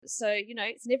So,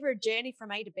 it's never a journey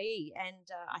from A to B. And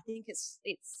I think it's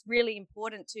really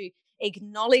important to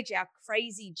acknowledge our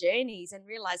crazy journeys and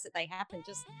realize that they happen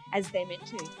just as they're meant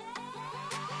to.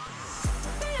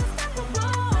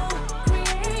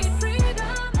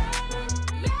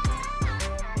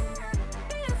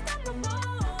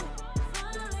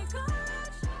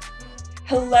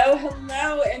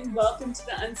 Hello, and welcome to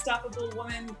the Unstoppable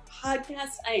Woman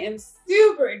podcast. I am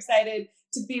super excited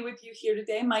to be with you here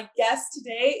today. My guest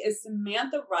today is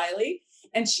Samantha Riley,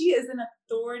 and she is an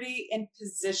authority in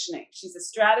positioning. She's a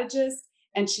strategist,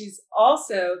 and she's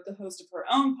also the host of her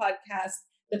own podcast,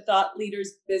 The Thought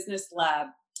Leaders Business Lab.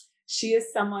 She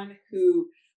is someone who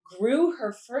grew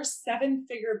her first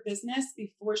 7-figure business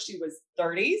before she was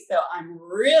 30. So I'm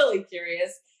really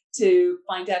curious to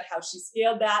find out how she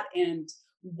scaled that and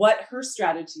what her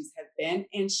strategies have been.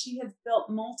 And she has built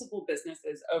multiple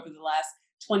businesses over the last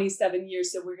 27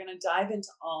 years. So we're going to dive into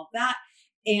all that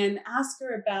and ask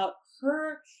her about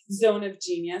her zone of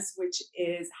genius, which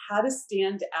is how to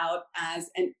stand out as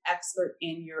an expert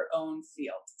in your own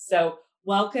field. So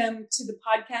welcome to the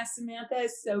podcast, Samantha.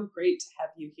 It's so great to have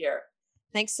you here.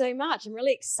 Thanks so much. I'm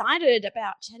really excited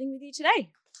about chatting with you today.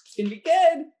 It's going to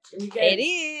be good. It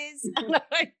is.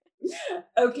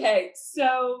 Okay,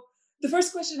 so the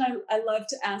first question I love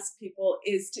to ask people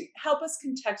is to help us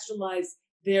contextualize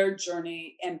their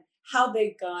journey and how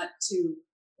they got to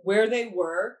where they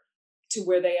were to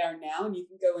where they are now. And you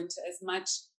can go into as much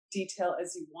detail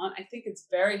as you want. I think it's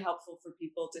very helpful for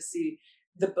people to see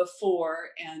the before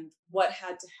and what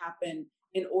had to happen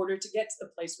in order to get to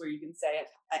the place where you can say,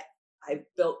 I've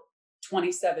built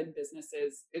 27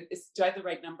 businesses. Do I have the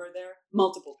right number there?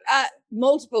 Multiple businesses.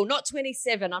 Multiple, not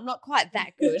 27. I'm not quite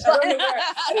that good. I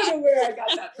don't know where I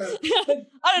got that from. But,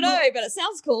 I don't know, but it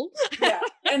sounds cool. Yeah.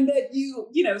 And that you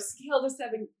scaled a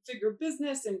 7-figure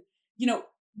business and,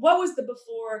 what was the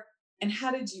before and how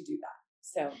did you do that?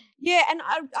 So yeah, and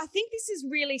I think this is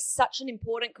really such an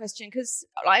important question because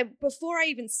before I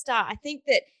even start, I think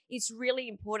that it's really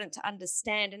important to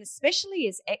understand, and especially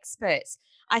as experts,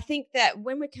 I think that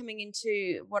when we're coming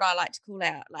into what I like to call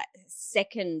our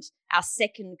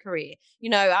second career,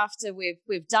 after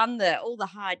we've done all the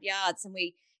hard yards and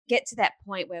we get to that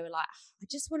point where we're like, I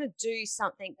just want to do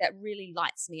something that really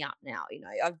lights me up now.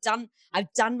 I've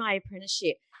done my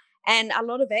apprenticeship, and a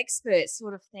lot of experts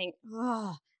sort of think,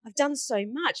 I've done so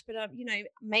much, but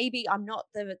maybe I'm not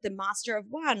the master of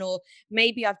one, or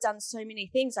maybe I've done so many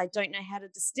things I don't know how to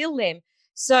distill them.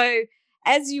 So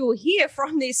as you'll hear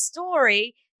from this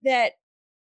story, that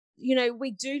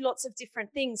we do lots of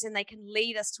different things, and they can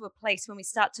lead us to a place when we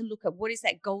start to look at what is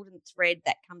that golden thread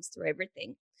that comes through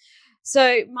everything.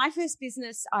 So my first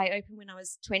business I opened when I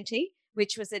was 20,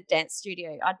 which was a dance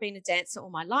studio. I'd been a dancer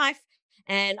all my life,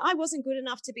 and I wasn't good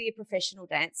enough to be a professional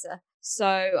dancer.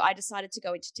 So I decided to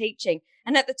go into teaching.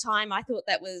 And at the time, I thought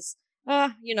that was,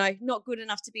 not good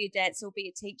enough to be a dancer or be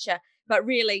a teacher. But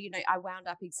really, I wound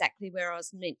up exactly where I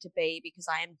was meant to be, because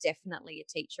I am definitely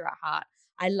a teacher at heart.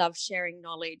 I love sharing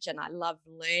knowledge and I love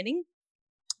learning.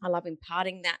 I love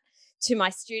imparting that to my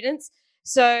students.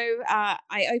 So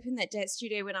I opened that dance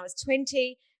studio when I was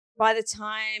 20. By the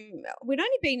time we'd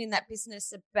only been in that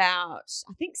business about,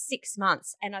 I think, 6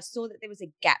 months, and I saw that there was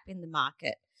a gap in the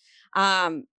market.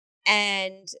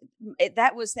 And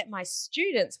that was that my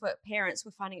parents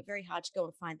were finding it very hard to go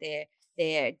and find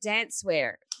their dance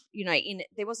wear.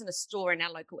 There wasn't a store in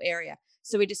our local area.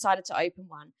 So we decided to open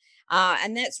one.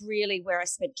 And that's really where I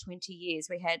spent 20 years.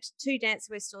 We had 2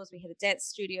 dancewear stores. We had a dance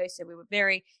studio. So we were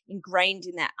very ingrained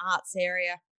in that arts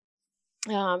area.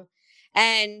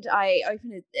 And I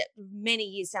opened it many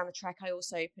years down the track. I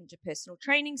also opened a personal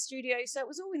training studio. So it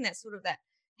was all in that sort of that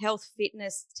health,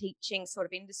 fitness, teaching sort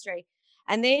of industry.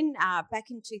 And then back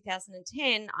in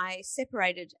 2010, I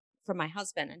separated from my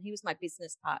husband, and he was my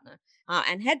business partner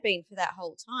and had been for that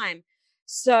whole time.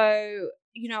 So,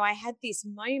 I had this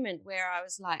moment where I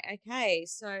was like, okay,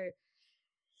 so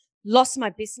lost my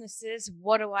businesses.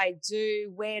 What do I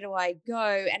do? Where do I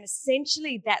go? And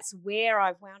essentially that's where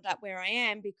I've wound up where I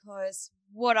am, because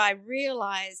what I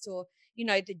realized, or,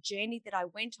 the journey that I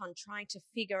went on trying to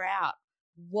figure out,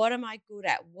 what am I good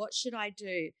at? What should I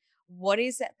do? What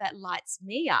is it that lights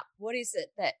me up? What is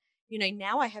it that,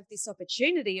 now I have this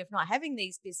opportunity of not having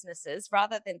these businesses,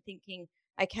 rather than thinking,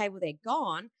 okay, well, they're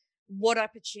gone. What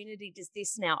opportunity does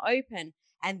this now open?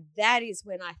 And that is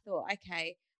when I thought,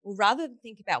 okay, well, rather than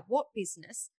think about what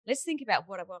business, let's think about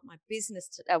what I want my business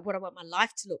to, what I want my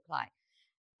life to look like.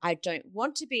 I don't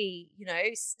want to be,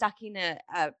 stuck in a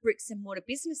bricks and mortar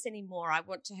business anymore. I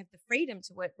want to have the freedom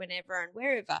to work whenever and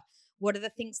wherever. What are the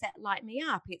things that light me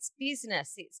up? It's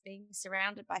business. It's being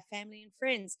surrounded by family and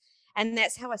friends. And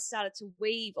that's how I started to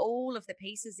weave all of the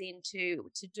pieces into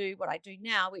to do what I do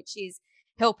now, which is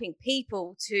helping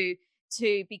people to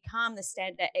become the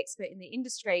standard expert in the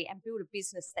industry and build a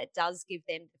business that does give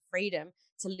them the freedom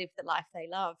to live the life they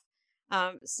love.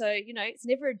 So it's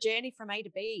never a journey from A to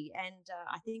B, and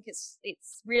I think it's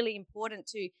really important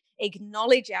to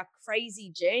acknowledge our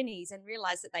crazy journeys and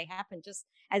realize that they happen just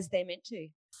as they're meant to.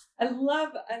 I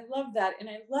love that, and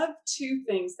I love two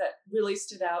things that really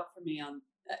stood out for me on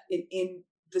in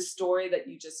the story that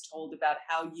you just told about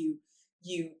how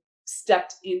you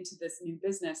stepped into this new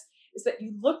business is that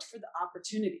you looked for the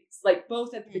opportunities. Like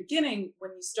both at the Mm. beginning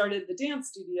when you started the dance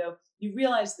studio, you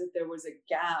realized that there was a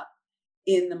gap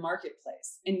in the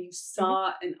marketplace and you Mhm.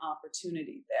 saw an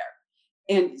opportunity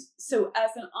there. And so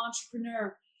as an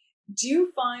entrepreneur, do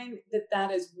you find that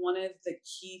that is one of the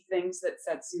key things that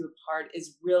sets you apart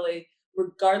is really,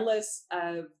 regardless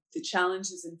of the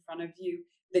challenges in front of you,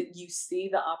 that you see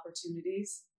the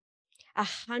opportunities?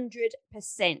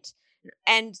 100%.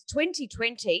 And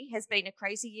 2020 has been a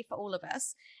crazy year for all of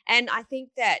us. And I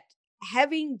think that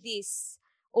having this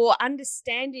or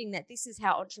understanding that this is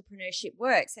how entrepreneurship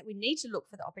works, that we need to look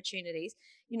for the opportunities,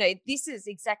 this is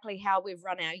exactly how we've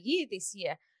run our year this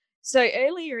year. So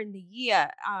earlier in the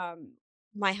year,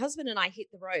 my husband and I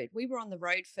hit the road. We were on the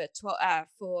road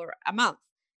for a month,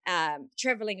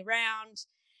 traveling around,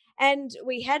 and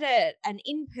we had an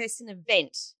in-person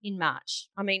event in March.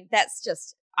 I mean, that's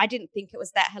just, I didn't think it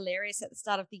was that hilarious at the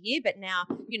start of the year, but now,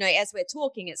 as we're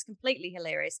talking, it's completely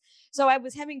hilarious. So I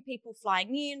was having people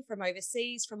flying in from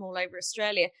overseas, from all over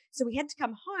Australia. So we had to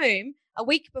come home a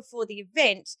week before the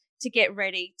event to get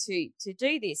ready to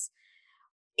do this.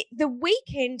 The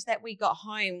weekend that we got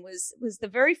home was the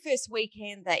very first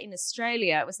weekend that in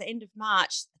Australia, it was the end of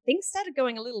March, things started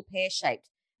going a little pear-shaped.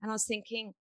 And I was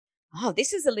thinking, oh,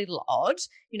 this is a little odd.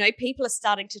 People are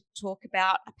starting to talk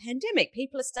about a pandemic.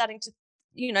 People are starting to,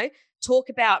 talk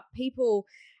about people,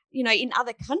 in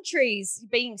other countries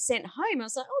being sent home. I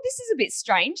was like, oh, this is a bit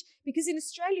strange because in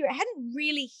Australia, it hadn't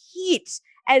really hit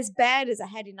as bad as it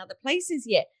had in other places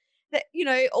yet. That,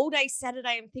 all day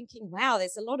Saturday, I'm thinking, wow,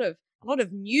 there's a lot of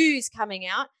news coming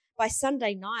out. By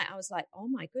Sunday night, I was like, oh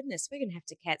my goodness, we're going to have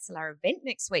to cancel our event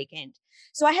next weekend.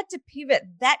 So I had to pivot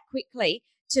that quickly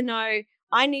to know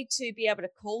I need to be able to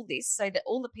call this so that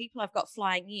all the people I've got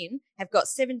flying in have got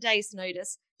 7 days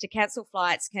notice to cancel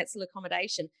flights, cancel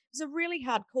accommodation. It was a really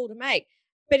hard call to make.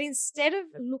 But instead of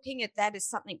looking at that as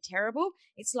something terrible,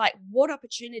 it's like, what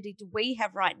opportunity do we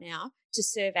have right now to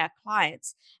serve our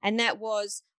clients? And that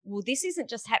was, well, this isn't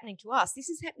just happening to us. This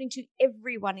is happening to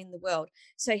everyone in the world.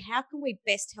 So how can we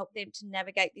best help them to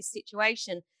navigate this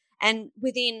situation? And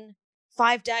within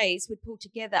 5 days, we'd pull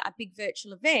together a big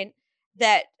virtual event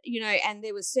that, and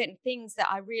there was certain things that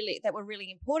were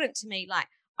really important to me. Like,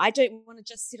 I don't want to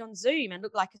just sit on Zoom and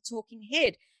look like a talking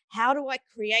head. How do I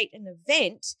create an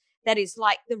event that is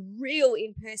like the real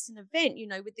in-person event,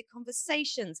 with the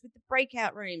conversations, with the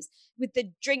breakout rooms, with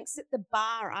the drinks at the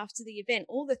bar after the event,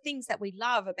 all the things that we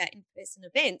love about in-person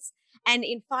events. And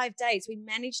in 5 days, we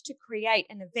managed to create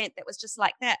an event that was just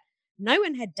like that. No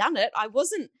one had done it. I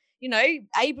wasn't,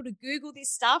 able to Google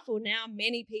this stuff, or now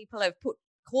many people have put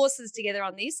courses together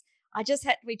on this.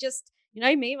 We just,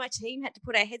 me and my team had to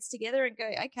put our heads together and go,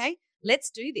 okay,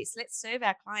 let's do this. Let's serve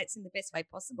our clients in the best way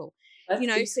possible. Let's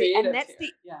be So, and creative that's here.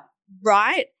 Yeah.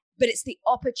 right. But it's the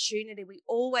opportunity. We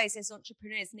always, as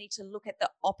entrepreneurs, need to look at the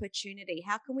opportunity.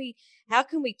 How can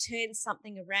we turn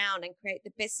something around and create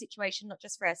the best situation, not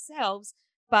just for ourselves,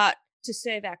 but to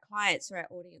serve our clients or our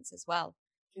audience as well?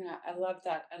 Yeah, I love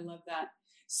that. I love that.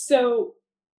 So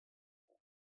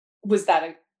was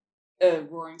that a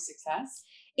roaring success?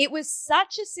 It was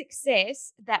such a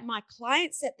success that my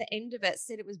clients at the end of it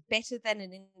said it was better than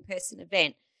an in-person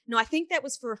event. No, I think that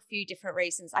was for a few different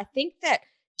reasons. I think that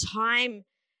time,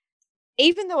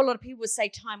 even though a lot of people would say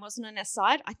time wasn't on our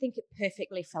side, I think it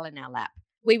perfectly fell in our lap.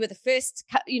 We were the first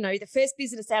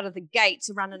business out of the gate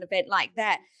to run an event like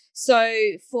that. So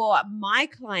for my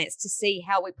clients to see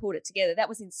how we pulled it together, that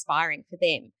was inspiring for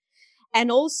them. And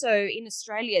also in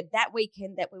Australia, that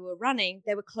weekend that we were running,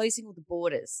 they were closing all the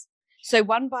borders. So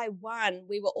one by one,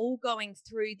 we were all going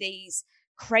through these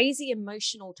crazy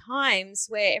emotional times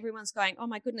where everyone's going, oh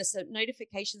my goodness, the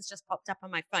notifications just popped up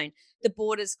on my phone. The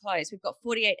borders closed. We've got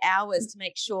 48 hours to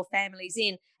make sure families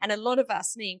in. And a lot of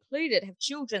us, me included, have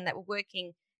children that were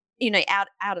working,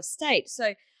 out of state.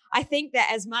 So I think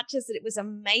that as much as it was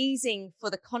amazing for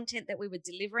the content that we were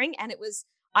delivering, and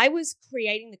I was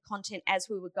creating the content as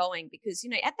we were going because,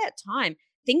 at that time,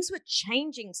 things were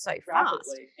changing so fast.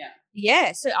 Rapidly, yeah.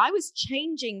 Yeah. So I was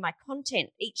changing my content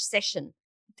each session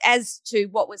as to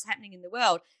what was happening in the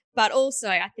world. But also,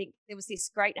 I think there was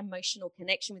this great emotional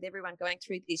connection with everyone going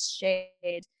through this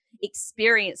shared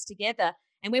experience together.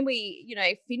 And when we,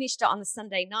 finished it on the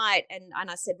Sunday night and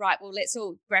I said, right, well, let's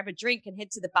all grab a drink and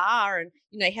head to the bar and,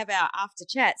 have our after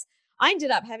chats. I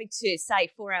ended up having to say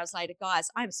 4 hours later, guys,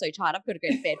 I'm so tired. I've got to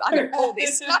go to bed. I've got to call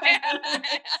this.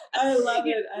 I love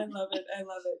it. I love it. I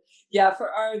love it. Yeah.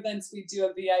 For our events, we do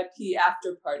a VIP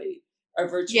after party, our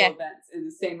virtual events, and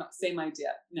the same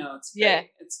idea. No, it's great. Yeah.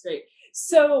 It's great.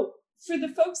 So for the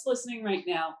folks listening right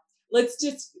now, let's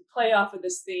just play off of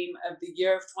this theme of the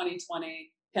year of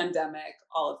 2020, pandemic,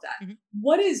 all of that. Mm-hmm.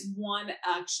 What is one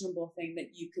actionable thing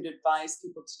that you could advise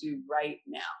people to do right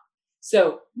now?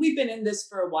 So we've been in this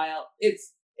for a while.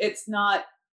 It's not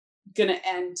going to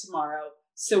end tomorrow.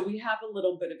 So we have a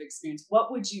little bit of experience. What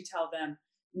would you tell them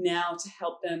now to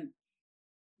help them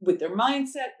with their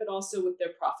mindset, but also with their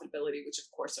profitability, which of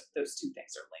course those two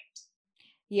things are linked?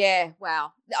 Yeah,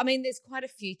 wow. I mean, there's quite a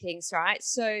few things, right?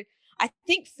 So I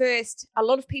think first, a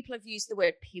lot of people have used the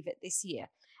word pivot this year.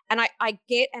 And I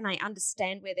get and I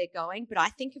understand where they're going, but I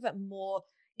think of it more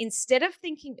instead of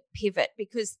thinking pivot,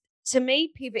 because to me,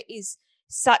 pivot is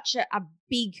such a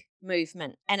big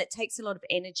movement and it takes a lot of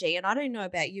energy. And I don't know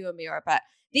about you, Amira, but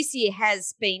this year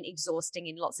has been exhausting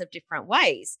in lots of different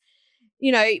ways.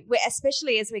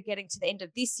 Especially as we're getting to the end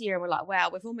of this year and we're like, wow,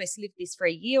 we've almost lived this for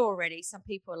a year already. Some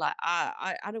people are like,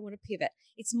 I don't want to pivot.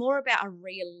 It's more about a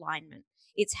realignment.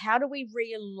 It's how do we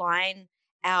realign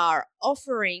our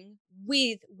offering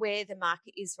with where the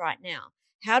market is right now?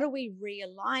 How do we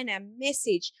realign our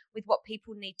message with what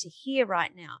people need to hear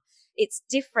right now? It's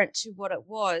different to what it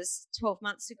was 12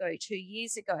 months ago, 2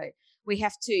 years ago. We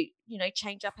have to,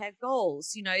 change up our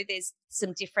goals. There's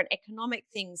some different economic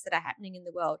things that are happening in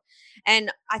the world.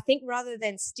 And I think rather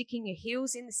than sticking your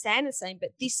heels in the sand and saying,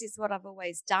 but this is what I've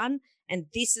always done, and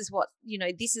this is what,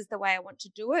 this is the way I want to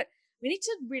do it, we need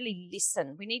to really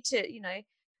listen. We need to,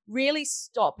 really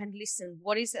stop and listen.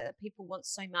 What is it that people want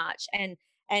so much?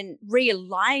 And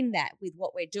realign that with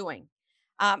what we're doing.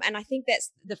 And I think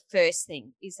that's the first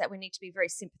thing, is that we need to be very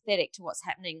sympathetic to what's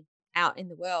happening out in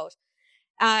the world.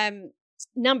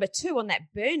 Number two, on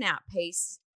that burnout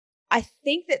piece, I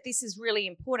think that this is really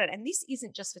important. And this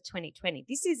isn't just for 2020.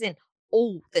 This is an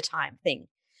all the time thing.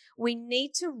 We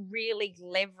need to really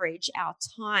leverage our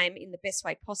time in the best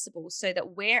way possible so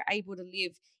that we're able to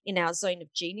live in our zone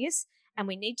of genius. And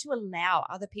we need to allow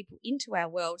other people into our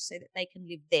world so that they can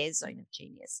live their zone of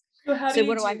genius. So how do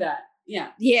you do that?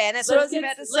 Yeah. Yeah, and that's what I was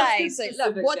about to say. So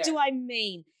look, what do I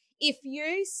mean? If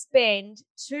you spend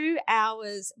 2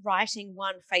 hours writing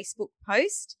one Facebook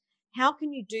post, how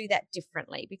can you do that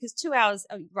differently? Because 2 hours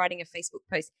of writing a Facebook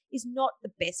post is not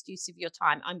the best use of your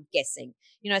time, I'm guessing.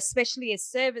 Especially as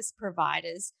service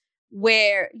providers,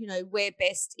 where we're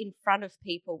best in front of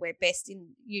people, we're best in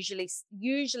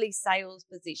usually sales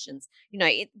positions,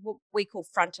 what we call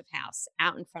front of house,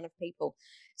 out in front of people.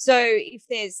 So if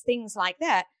there's things like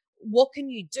that, what can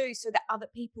you do so that other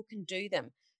people can do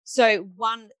them? So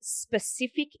one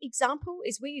specific example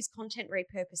is we use content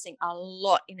repurposing a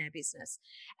lot in our business.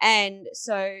 And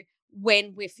so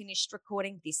when we're finished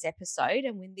recording this episode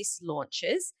and when this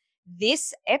launches,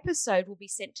 this episode will be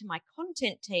sent to my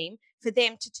content team for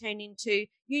them to turn into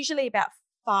usually about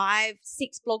 5-6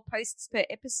 blog posts per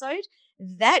episode.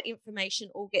 That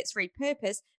information all gets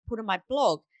repurposed, put on my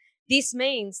blog. This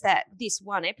means that this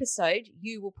one episode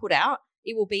you will put out,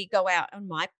 it will go out on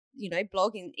my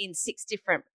blog in 6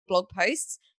 different blog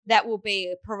posts. That will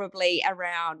be probably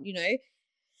around,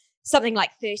 something like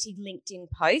 30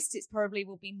 LinkedIn posts. It probably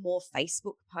will be more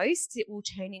Facebook posts. It will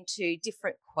turn into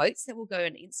different quotes that will go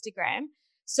on Instagram.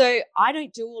 So I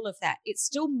don't do all of that. It's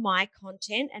still my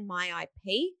content and my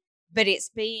IP, but it's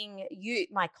being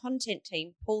my content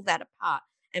team pull that apart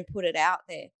and put it out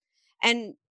there.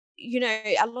 And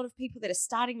a lot of people that are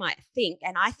starting might think,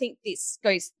 and I think this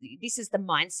is the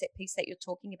mindset piece that you're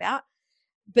talking about,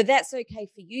 but that's okay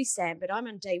for you, Sam, but I'm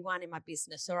on day one in my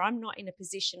business, or I'm not in a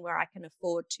position where I can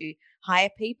afford to hire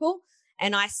people.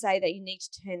 And I say that you need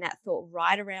to turn that thought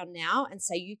right around now and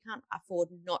say you can't afford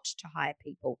not to hire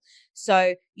people.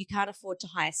 So you can't afford to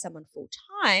hire someone full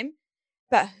time,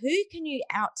 but who can you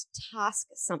out task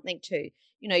something to?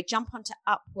 Jump onto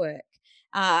Upwork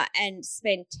and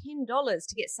spend $10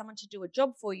 to get someone to do a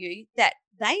job for you that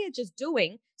they are just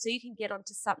doing so you can get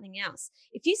onto something else.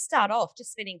 If you start off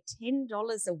just spending $10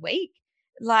 a week,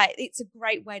 it's a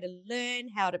great way to learn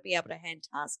how to be able to hand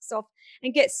tasks off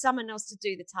and get someone else to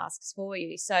do the tasks for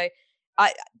you. So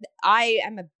I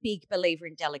am a big believer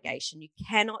in delegation. You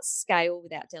cannot scale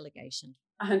without delegation.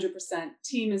 100%.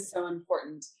 Team is so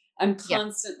important. I'm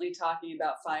constantly talking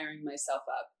about firing myself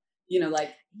up.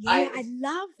 I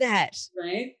love that.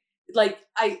 Right? like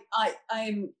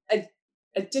I'm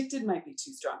addicted might be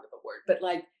too strong of a word, but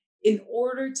like in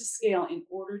order to scale, in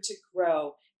order to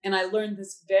grow, and I learned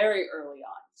this very early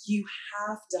on, you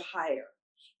have to hire.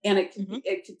 And it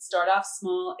could start off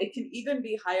small. It can even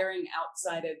be hiring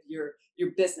outside of your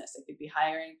business. It could be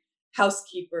hiring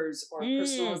housekeepers or a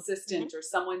personal Mm-hmm. assistant or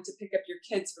someone to pick up your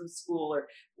kids from school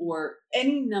or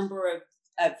any number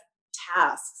of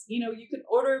tasks. You know, you can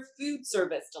order food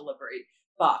service delivery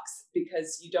box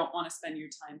because you don't want to spend your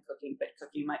time cooking, but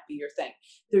cooking might be your thing.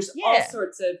 There's all Yeah.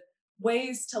 sorts of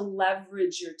ways to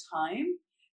leverage your time.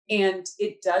 And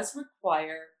it does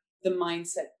require the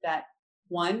mindset that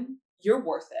one, you're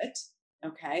worth it.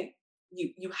 Okay.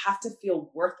 You have to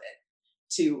feel worth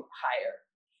it to hire.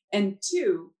 And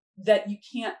two, that you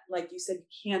can't, like you said,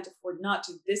 you can't afford not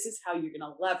to. This is how you're going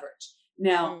to leverage.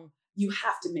 Now, Mm. you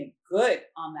have to make good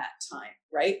on that time,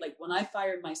 right? Like when I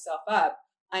fired myself up,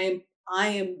 I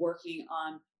am working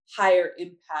on higher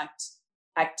impact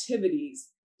activities,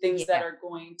 things that Yeah. are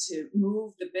going to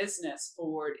move the business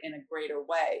forward in a greater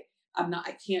way.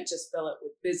 I can't just fill it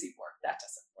with busy work. That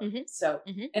doesn't work. Mm-hmm. So,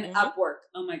 and Mm-hmm. Mm-hmm. Upwork,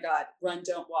 oh my God, run,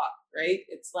 don't walk, right?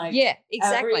 It's like Yeah,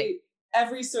 exactly.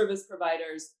 every service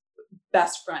provider's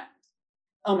best friend.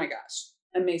 Oh my gosh,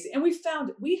 amazing. And we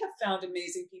have found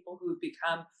amazing people who have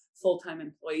become full-time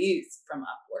employees from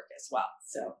Upwork as well.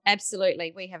 So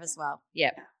Absolutely. We have as well.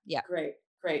 Yeah. yeah, Yeah. great,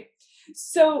 great.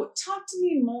 So talk to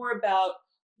me more about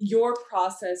your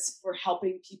process for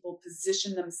helping people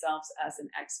position themselves as an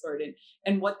expert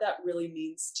and what that really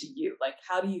means to you. Like,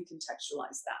 how do you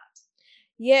contextualize that?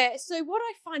 Yeah. So what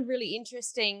I find really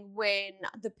interesting when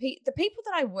the people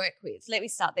that I work with, let me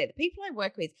start there. The people I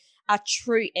work with are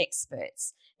true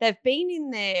experts. They've been in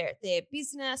their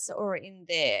business or in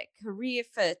their career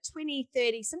for 20,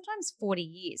 30, sometimes 40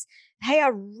 years. They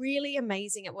are really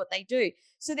amazing at what they do.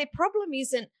 So their problem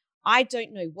isn't I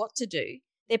don't know what to do.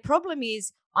 Their problem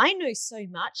is I know so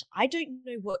much, I don't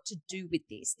know what to do with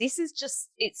this. This is just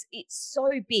it's so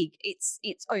big. It's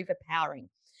overpowering.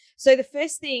 So the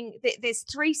first thing, there's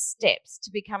 3 steps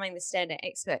to becoming the standard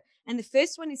expert. And the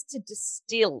first one is to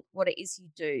distill what it is you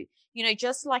do. You know,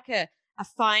 just like a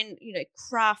fine,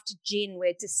 craft gin,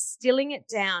 we're distilling it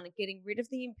down and getting rid of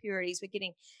the impurities. We're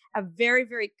getting a very,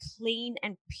 very clean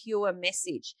and pure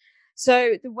message.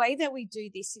 So the way that we do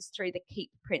this is through the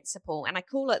keep principle. And I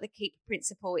call it the keep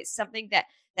principle. It's something that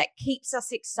keeps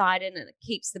us excited and it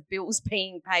keeps the bills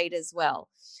being paid as well.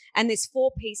 And there's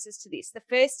 4 pieces to this. The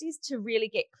first is to really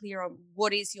get clear on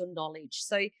what is your knowledge.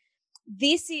 So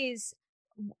this is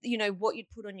what you'd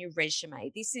put on your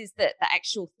resume. This is the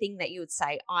actual thing that you would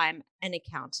say, I'm an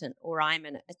accountant or I'm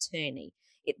an attorney.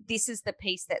 This is the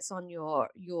piece that's on your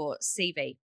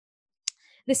CV.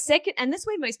 The second, and that's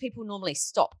where most people normally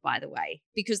stop, by the way,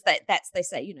 because that's they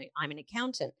say, I'm an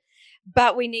accountant.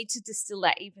 But we need to distill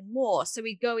that even more. So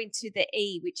we go into the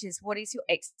E, which is what is your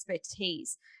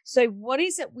expertise? So what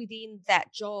is it within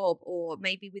that job or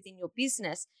maybe within your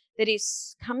business that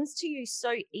is comes to you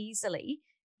so easily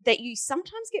that you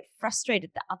sometimes get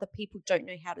frustrated that other people don't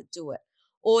know how to do it?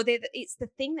 Or it's the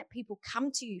thing that people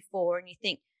come to you for and you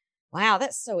think, wow,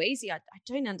 that's so easy. I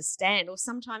don't understand. Or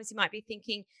sometimes you might be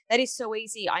thinking, that is so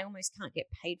easy. I almost can't get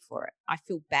paid for it. I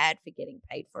feel bad for getting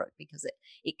paid for it because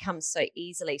it comes so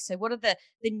easily. So what are the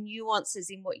nuances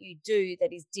in what you do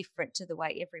that is different to the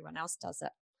way everyone else does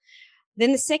it?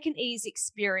 Then the second E is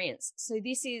experience. So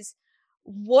this is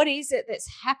what is it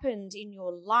that's happened in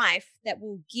your life that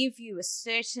will give you a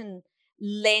certain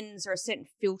lens or a certain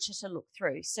filter to look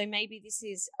through. So maybe this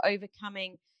is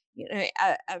overcoming,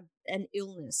 an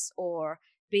illness or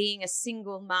being a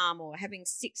single mom or having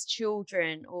 6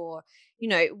 children or,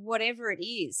 whatever it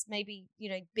is, maybe,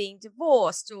 being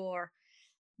divorced or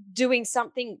doing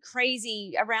something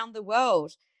crazy around the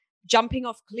world, jumping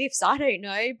off cliffs, I don't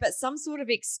know, but some sort of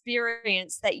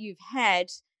experience that you've had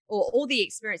or all the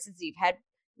experiences you've had,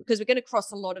 because we're going to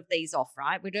cross a lot of these off,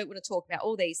 right? We don't want to talk about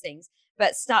all these things,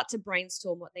 but start to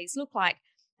brainstorm what these look like.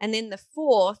 And then the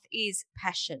fourth is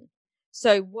passion.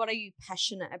 So what are you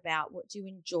passionate about? What do you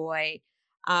enjoy?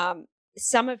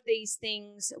 Some of these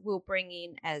things we'll bring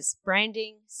in as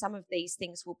branding. Some of these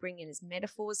things we'll bring in as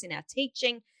metaphors in our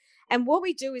teaching. And what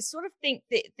we do is sort of think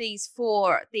that these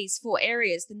four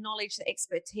areas, the knowledge, the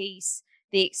expertise,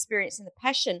 the experience, and the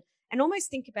passion, and almost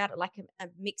think about it like a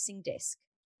mixing desk.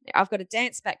 I've got a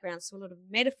dance background, so a lot of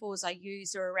metaphors I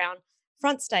use are around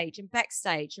front stage and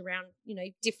backstage, around,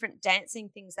 different dancing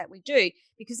things that we do,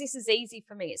 because this is easy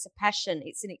for me. It's a passion,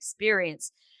 it's an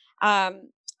experience.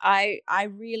 I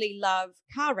really love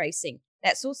car racing.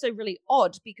 That's also really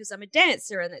odd because I'm a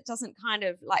dancer and it doesn't kind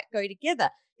of like go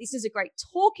together. This is a great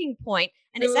talking point,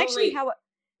 and Wait, it's wait, actually wait. how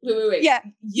Wait. Yeah.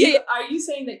 Are you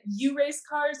saying that you race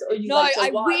cars or you No, like to I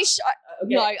watch? wish.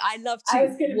 Okay. No, I love I to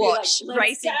was gonna watch be like,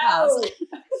 racing let's cars.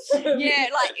 go. Yeah,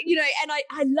 like, and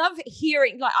I love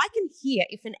hearing, like, I can hear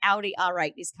if an Audi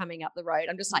R8 is coming up the road.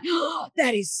 I'm just like, oh,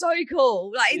 that is so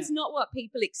cool. Like, it's not what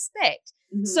people expect.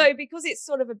 Mhm. So because it's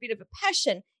sort of a bit of a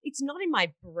passion, it's not in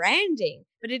my branding,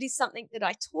 but it is something that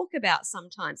I talk about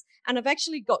sometimes. And I've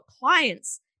actually got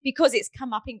clients because it's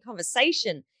come up in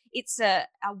conversation. It's a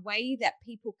way that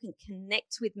people can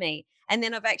connect with me. And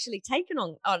then I've actually taken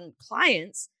on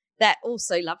clients that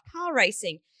also love car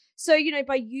racing. So,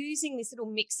 by using this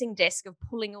little mixing desk of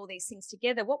pulling all these things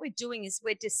together, what we're doing is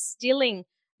we're distilling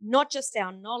not just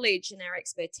our knowledge and our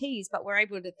expertise, but we're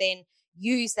able to then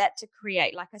use that to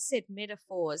create, like I said,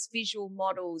 metaphors, visual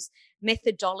models,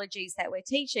 methodologies that we're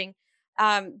teaching,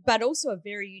 but also a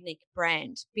very unique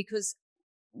brand. Because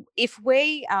if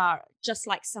we are just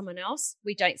like someone else,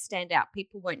 we don't stand out.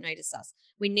 People won't notice us.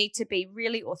 We need to be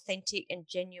really authentic and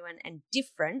genuine and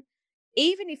different.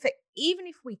 Even if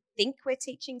we think we're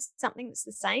teaching something that's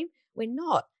the same, we're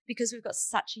not, because we've got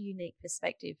such a unique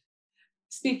perspective.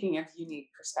 Speaking of unique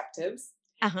perspectives,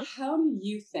 Uh-huh. how do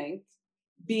you think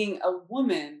being a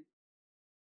woman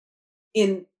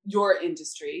in your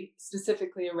industry,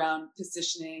 specifically around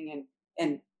positioning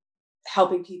and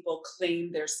helping people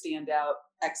claim their standout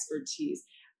expertise,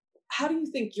 how do you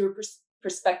think your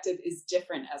perspective is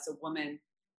different as a woman?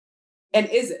 And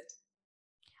is it?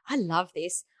 I love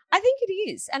this. I think it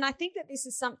is. And I think that this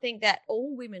is something that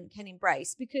all women can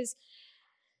embrace, because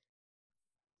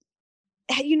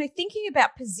thinking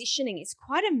about positioning is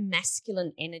quite a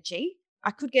masculine energy.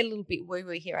 I could get a little bit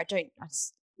woo-woo here.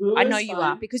 I know you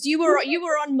are, because you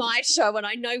were on my show, and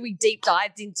I know we deep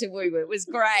dived into woo-woo. It was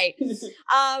great.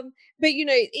 But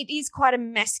it is quite a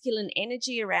masculine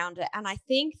energy around it. And I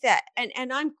think that,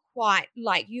 and I'm quite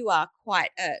like you are, quite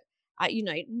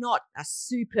not a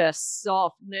super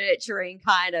soft, nurturing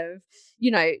kind of,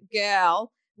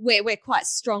 girl. We're quite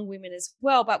strong women as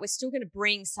well, but we're still going to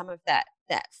bring some of that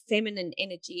feminine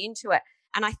energy into it.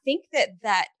 And I think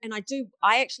that and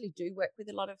I actually do work with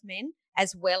a lot of men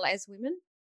as well as women.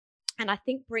 And I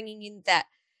think bringing in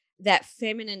that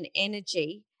feminine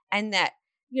energy, and that,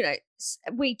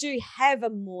 we do have a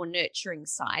more nurturing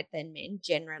side than men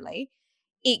generally.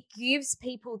 It gives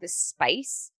people the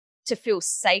space to feel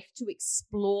safe to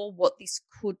explore what this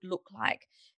could look like.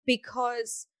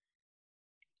 Because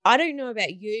I don't know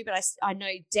about you, but I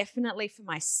know definitely for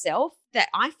myself that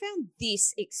I found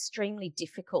this extremely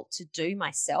difficult to do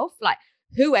myself. Like,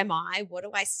 who am I? What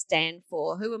do I stand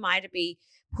for? Who am I to be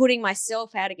putting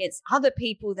myself out against other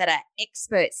people that are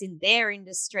experts in their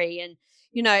industry? And,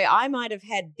 I might have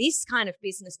had this kind of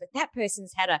business, but that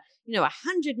person's had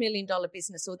 $100 million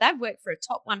business, or they've worked for a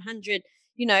top 100,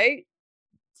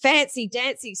 fancy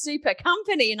dancy super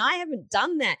company, and I haven't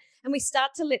done that. And we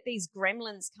start to let these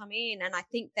gremlins come in. And I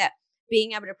think that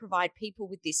being able to provide people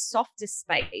with this softer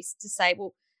space to say,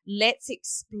 well, let's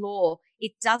explore.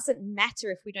 It doesn't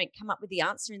matter if we don't come up with the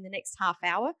answer in the next half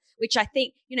hour, which I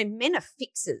think, men are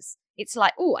fixers. It's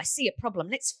like, oh, I see a problem,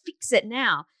 let's fix it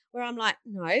now. Where I'm like,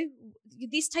 no,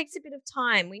 this takes a bit of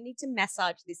time. We need to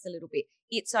massage this a little bit.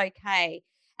 It's okay.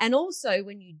 And also,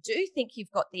 when you do think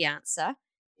you've got the answer,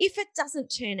 if it doesn't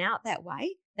turn out that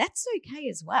way, that's okay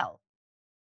as well.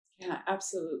 Yeah,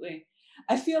 absolutely.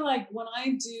 I feel like when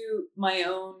I do my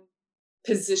own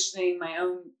positioning, my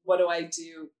own, what do I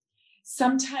do?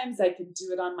 Sometimes I can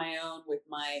do it on my own with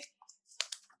my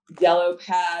yellow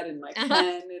pad and my pen,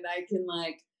 and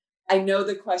I know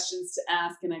the questions to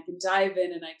ask, and I can dive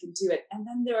in and I can do it. And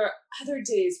then there are other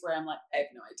days where I'm like, I have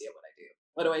no idea what I do.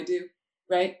 What do I do?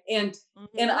 Right.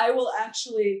 And I will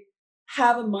actually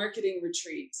have a marketing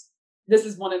retreat. This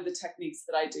is one of the techniques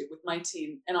that I do with my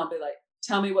team. And I'll be like,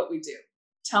 tell me what we do.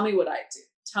 Tell me what I do.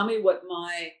 Tell me what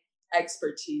my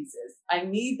expertise is. I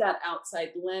need that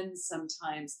outside lens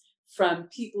sometimes from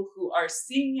people who are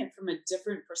seeing it from a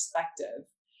different perspective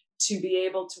to be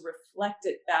able to reflect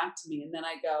it back to me. And then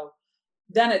I go,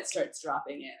 then it starts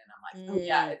dropping in. And I'm like, oh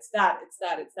yeah, it's that.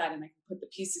 And I can put the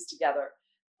pieces together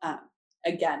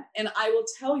again. And I will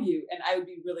tell you, and I would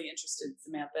be really interested,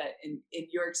 Samantha, in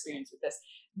your experience with this,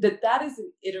 that is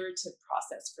an iterative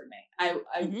process for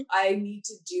me. I need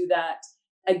to do that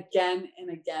again and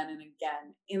again and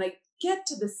again. And I get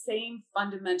to the same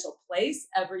fundamental place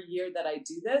every year that I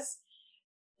do this.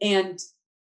 And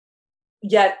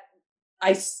yet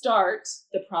I start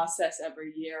the process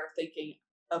every year thinking,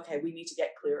 okay, we need to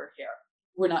get clearer here.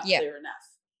 We're not clear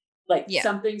enough.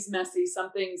 Something's messy,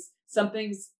 something's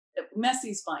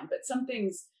messy's fine, but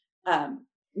something's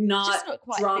not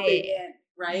dropping in,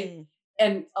 right?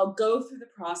 And I'll go through the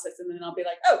process, and then I'll be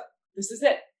like, oh, this is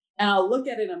it. and I'll look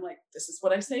at it and I'm like, this is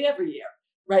what I say every year,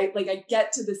 right? Like I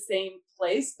get to the same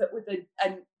place, but with the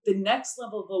next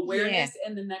level of awareness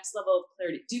and the next level of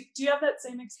clarity. Do you have that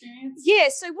same experience? Yeah.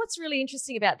 So what's really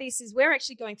interesting about this is we're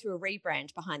actually going through a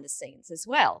rebrand behind the scenes as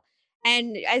well.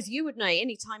 And as you would know,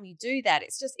 anytime you do that,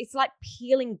 it's like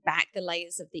peeling back the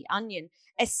layers of the onion.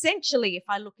 Essentially, if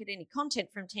I look at any content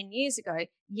from 10 years ago,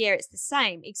 yeah, it's the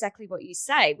same, exactly what you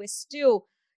say. We're still,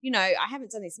 I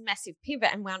haven't done this massive pivot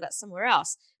and wound up somewhere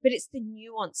else, but it's the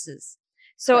nuances.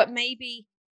 So Correct. it may be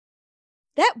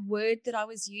that word that I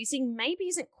was using maybe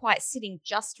isn't quite sitting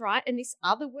just right. And this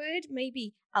other word may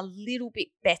be a little bit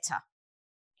better.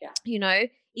 Yeah.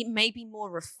 It may be more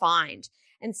refined.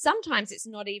 And sometimes it's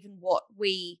not even what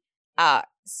we are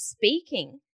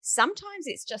speaking. Sometimes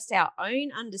it's just our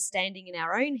own understanding in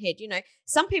our own head.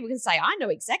 Some people can say, I know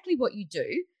exactly what you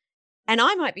do. And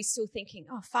I might be still thinking,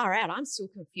 oh, far out, I'm still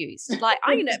confused. Like,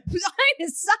 I'm going to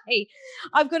say,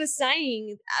 I've got a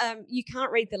saying, you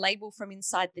can't read the label from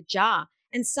inside the jar.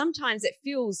 And sometimes it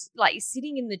feels like you're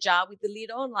sitting in the jar with the lid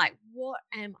on, like, what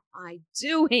am I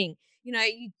doing?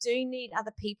 You do need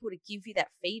other people to give you that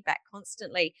feedback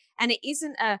constantly. And it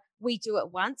isn't we do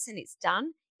it once and it's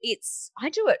done. I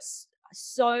do it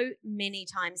so many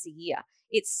times a year.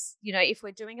 It's, if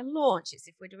we're doing a launch, it's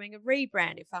if we're doing a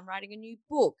rebrand, if I'm writing a new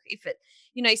book, if it,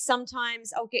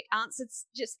 sometimes I'll get answered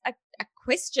just a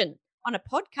question on a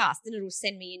podcast and it'll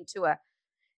send me into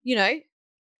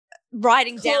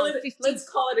writing down 50. Let's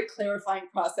call it a clarifying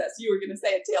process. You were going to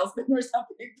say a tailspin or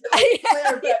something.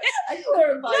 A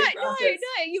clarifying process.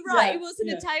 No, you're right. It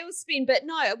wasn't a tailspin, but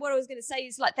no, what I was going to say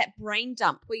is like that brain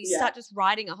dump where you start just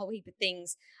writing a whole heap of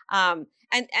things. And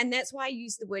that's why I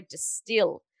use the word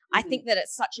distill. I think that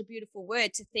it's such a beautiful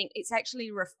word to think it's actually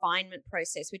a refinement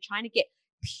process. We're trying to get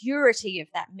purity of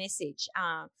that message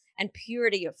and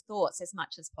purity of thoughts as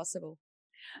much as possible.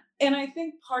 And I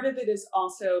think part of it is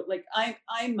also like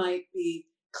I might be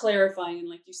clarifying, and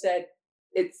like you said,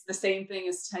 it's the same thing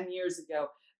as 10 years ago,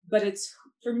 but it's,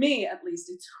 for me at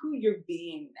least, it's who you're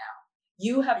being now.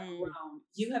 You have grown,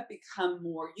 you have become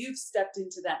more, you've stepped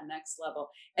into that next level,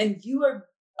 and you are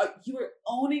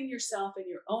owning yourself, and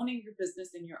you're owning your business,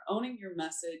 and you're owning your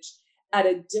message at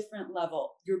a different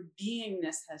level. Your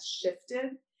beingness has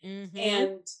shifted.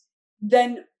 And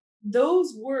then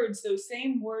those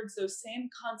same words, those same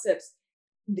concepts,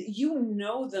 you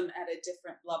know them at a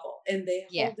different level, and they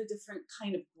hold a different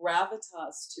kind of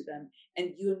gravitas to them,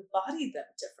 and you embody them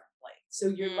differently. So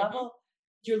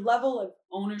your level of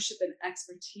ownership and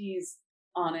expertise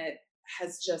on it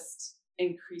has just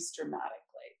increased dramatically.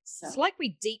 So it's like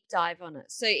we deep dive on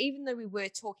it. So even though we were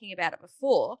talking about it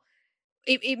before,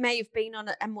 it may have been on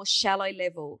a more shallow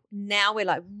level. Now we're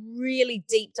like really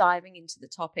deep diving into the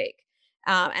topic.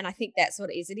 And I think that's what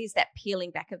it is. It is that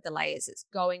peeling back of the layers. It's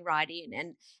going right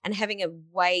in and having a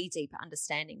way deeper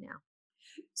understanding now.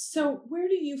 So where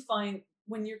do you find,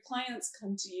 when your clients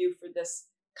come to you for this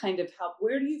kind of help,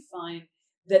 where do you find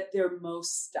that they're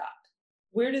most stuck?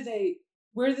 Where do they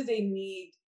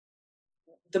need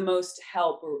the most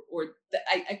help,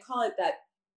 I call it that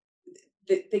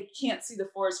they can't see the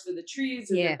forest for the trees,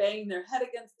 or they're banging their head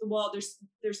against the wall.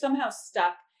 They're somehow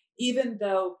stuck, even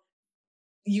though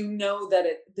that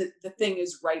the thing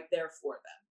is right there for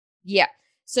them. Yeah.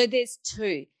 So there's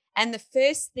two. And the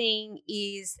first thing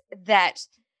is that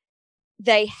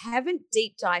they haven't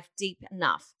deep dived deep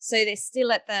enough. So they're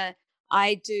still at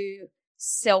I do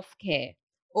self-care,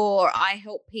 or I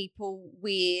help people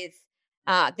with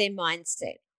their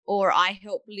mindset, or I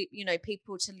help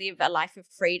people to live a life of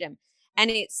freedom. And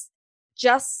it's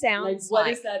just sounds what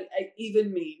does that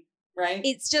even mean? Right.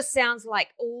 It just sounds like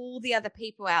all the other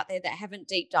people out there that haven't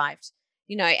deep dived,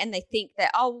 and they think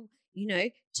that,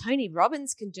 Tony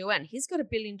Robbins can do it and he's got $1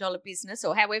 billion business,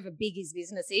 or however big his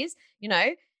business is,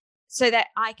 so that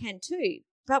I can too.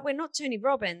 But we're not Tony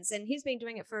Robbins, and he's been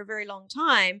doing it for a very long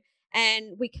time.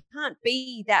 And we can't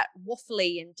be that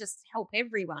waffly and just help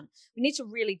everyone. We need to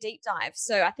really deep dive.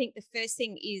 So I think the first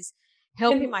thing is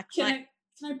helping my client.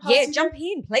 Can I pause you jump there?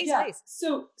 in, please.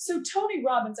 So Tony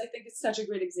Robbins, I think, is such a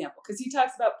great example, because he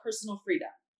talks about personal freedom,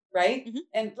 right?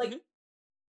 And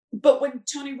but when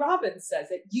Tony Robbins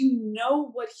says it, you know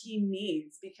what he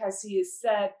means, because he has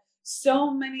said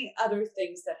so many other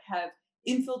things that have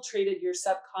infiltrated your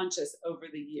subconscious over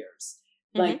the years.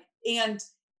 And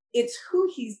it's who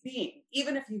he's being.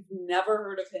 Even if you've never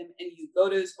heard of him and you go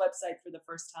to his website for the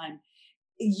first time,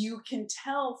 you can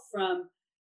tell from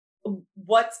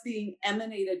what's being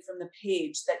emanated from the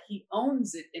page that he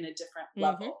owns it in a different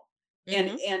level.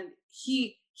 And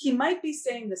he might be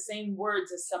saying the same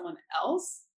words as someone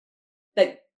else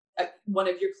that one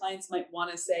of your clients might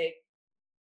want to say,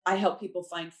 I help people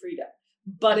find freedom.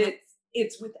 But Uh-huh.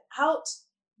 it's without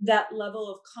that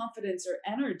level of confidence or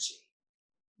energy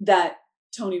that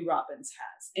Tony Robbins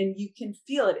has. And you can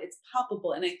feel it. It's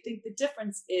palpable. And I think the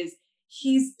difference is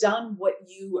he's done what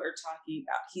you are talking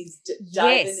about. He's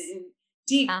diving Yes. in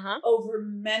deep Uh-huh. over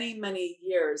many, many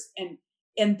years. And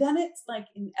then it's like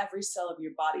in every cell of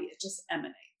your body, it just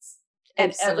emanates.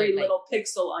 And every Absolutely. little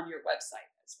pixel on your website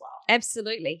as well.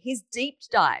 Absolutely. He's deep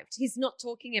dived. He's not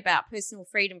talking about personal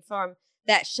freedom from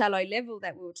that shallow level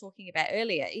that we were talking about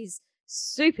earlier. He's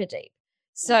super deep.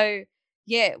 Yeah. So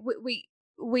yeah,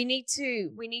 we need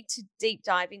to deep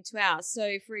dive into ours.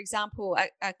 So for example,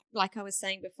 like I was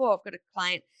saying before, I've got a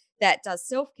client that does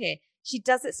self-care. She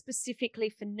does it specifically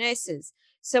for nurses.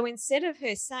 So instead of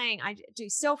her saying I do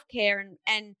self-care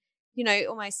and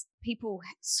almost people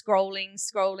scrolling,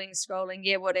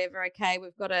 yeah, whatever, okay,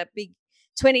 we've got a big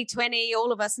 2020,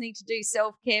 all of us need to do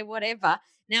self-care, whatever.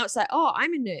 Now it's like, oh,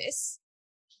 I'm a nurse.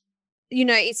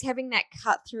 It's having that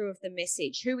cut through of the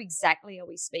message. Who exactly are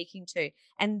we speaking to?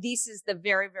 And this is the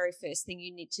very, very first thing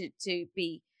you need to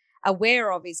be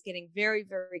aware of, is getting very,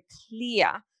 very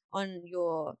clear on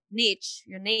your niche,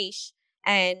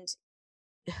 and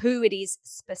who it is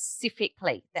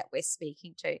specifically that we're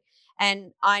speaking to.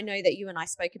 And I know that you and I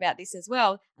spoke about this as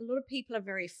well. A lot of people are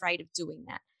very afraid of doing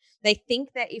that. They think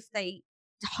that if they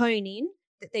hone in,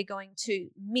 that they're going to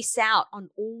miss out on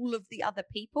all of the other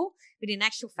people. But in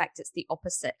actual fact, it's the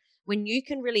opposite. When you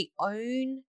can really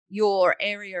own your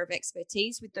area of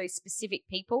expertise with those specific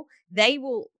people, they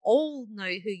will all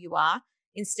know who you are,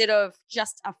 instead of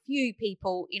just a few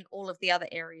people in all of the other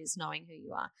areas knowing who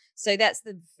you are. So that's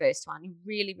the first one. You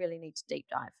really, really need to deep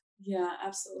dive. Yeah,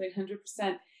 absolutely.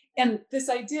 100%. And this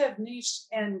idea of niche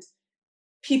and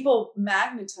people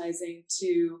magnetizing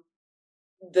to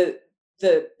the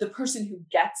the person who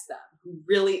gets them, who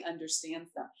really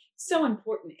understands them, so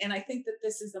important. And I think that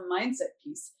this is a mindset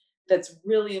piece that's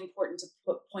really important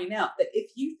to point out, that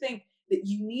if you think that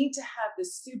you need to have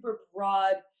this super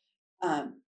broad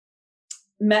um,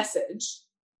 message,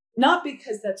 not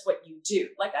because that's what you do.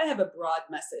 Like, I have a broad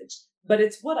message, but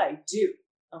it's what I do.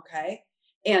 Okay.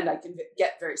 And I can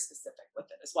get very specific with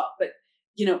it as well. But,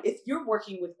 if you're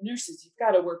working with nurses, you've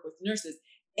got to work with nurses.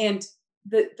 And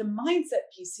the mindset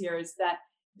piece here is that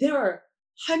there are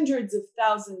hundreds of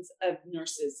thousands of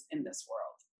nurses in this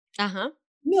world, Uh-huh.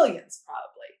 millions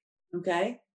probably.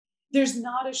 Okay. There's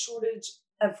not a shortage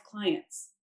of clients.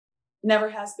 Never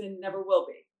has been, never will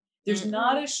be. There's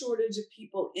not a shortage of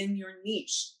people in your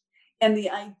niche. And the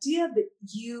idea that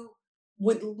you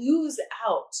would lose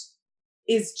out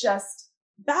is just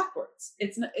backwards.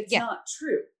 It's Yeah, not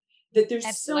true. That there's so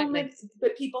absolutely. many,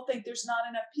 but people think there's not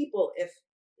enough people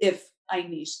if I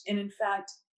niche. And in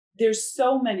fact, there's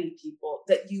so many people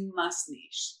that you must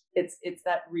niche. It's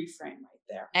that reframe right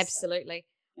there. So, Absolutely.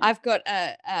 yeah. I've got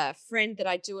a friend that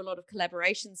I do a lot of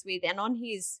collaborations with, and on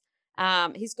his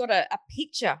he's got a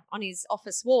picture on his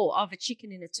office wall of a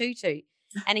chicken in a tutu.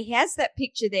 And he has that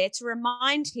picture there to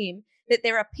remind him that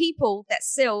there are people that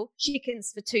sell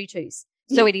chickens for tutus.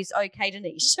 So it is okay to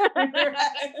niche.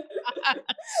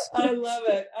 I love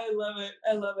it. I love it.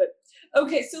 I love it.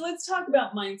 Okay, so let's talk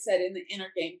about mindset in the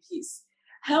inner game piece.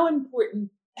 How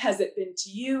important has it been to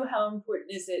you? How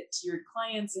important is it to your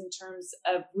clients in terms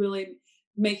of really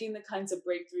making the kinds of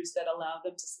breakthroughs that allow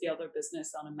them to scale their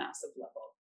business on a massive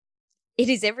level? It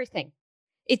is everything.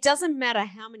 It doesn't matter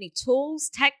how many tools,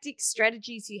 tactics,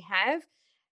 strategies you have.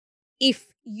 If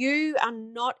you are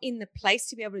not in the place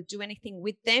to be able to do anything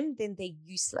with them, then they're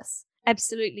useless.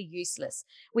 Absolutely useless.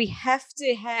 We have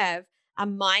to have a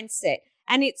mindset.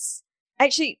 And it's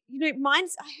actually, I heard someone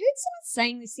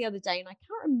saying this the other day, and I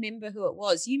can't remember who it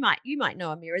was. You might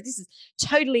know, Amira. This is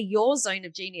totally your zone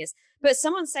of genius. But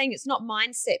someone's saying it's not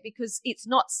mindset because it's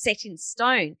not set in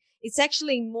stone. It's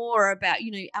actually more about,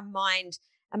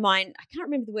 a mind, I can't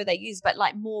remember the word they use, but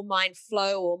like more mind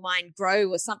flow or mind grow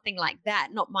or something like that,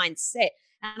 not mindset.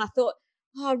 And I thought,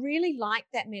 oh, I really like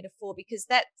that metaphor, because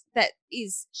that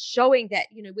is showing that,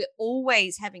 we're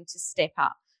always having to step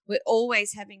up. We're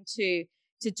always having to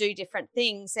do different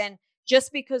things. And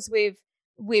just because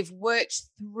we've worked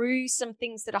through some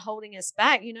things that are holding us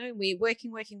back, we're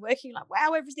working, like,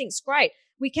 wow, everything's great.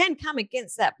 We can come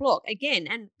against that block again,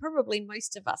 and probably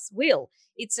most of us will.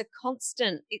 It's a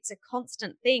constant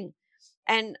thing.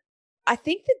 And I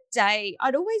think the day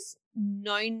I'd always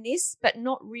known this, but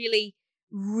not really,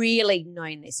 really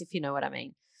known this, if you know what I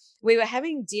mean. We were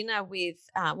having dinner with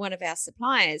one of our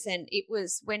suppliers, and it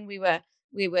was when we were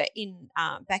in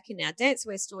back in our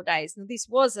dancewear store days. Now, this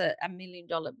was a $1 million,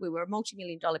 we were a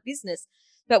multi-million-dollar business.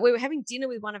 But we were having dinner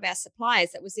with one of our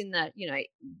suppliers that was in the,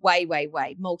 way,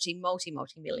 multi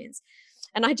millions.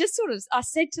 And I just I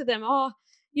said to them, oh,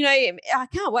 I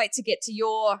can't wait to get to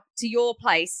your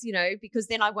place, because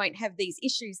then I won't have these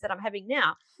issues that I'm having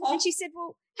now. And she said,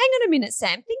 well, hang on a minute,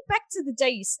 Sam, think back to the day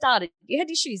you started. You had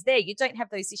issues there. You don't have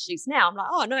those issues now. I'm like,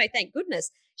 oh no, thank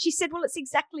goodness. She said, well, it's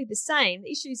exactly the same.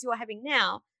 The issues you're having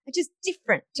now are just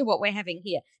different to what we're having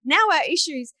here. Now our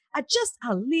issues are just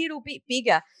a little bit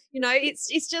bigger.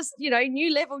 It's just,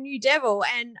 new level, new devil.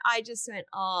 And I just went,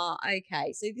 oh,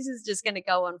 okay. So this is just going to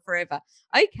go on forever.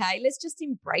 Okay, let's just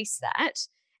embrace that.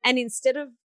 And instead of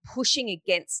pushing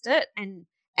against it and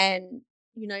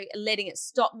letting it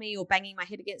stop me or banging my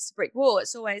head against a brick wall,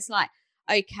 it's always like,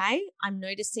 okay, I'm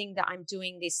noticing that I'm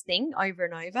doing this thing over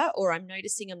and over, or I'm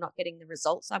noticing I'm not getting the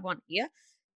results I want here.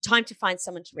 Time to find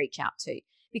someone to reach out to.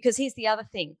 Because here's the other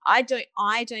thing. I don't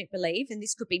believe, and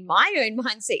this could be my own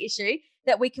mindset issue,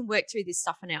 that we can work through this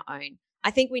stuff on our own.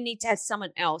 I think we need to have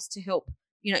someone else to help,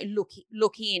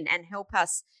 look in and help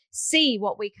us see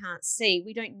what we can't see.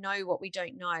 We don't know what we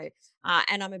don't know.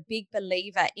 And I'm a big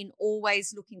believer in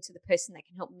always looking to the person that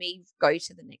can help me go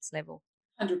to the next level.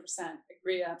 100%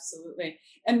 agree, absolutely.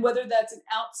 And whether that's an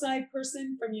outside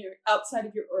person from outside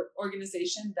of your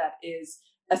organization that is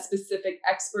a specific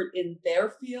expert in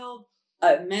their field,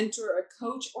 a mentor, a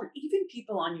coach, or even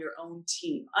people on your own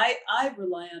team. I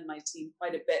rely on my team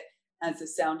quite a bit as a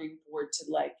sounding board to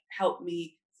help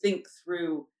me think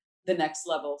through the next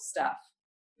level stuff.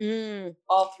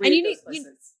 All three of those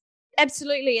places.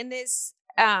 Absolutely. And there's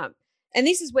and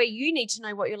this is where you need to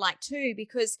know what you're like too,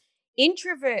 because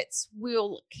introverts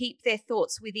will keep their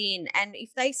thoughts within. And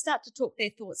if they start to talk their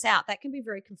thoughts out, that can be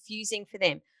very confusing for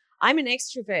them. I'm an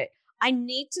extrovert. I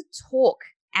need to talk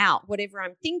out whatever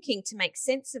I'm thinking to make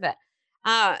sense of it.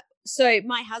 So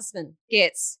my husband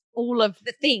gets all of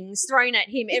the things thrown at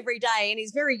him every day, and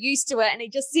he's very used to it, and he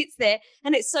just sits there,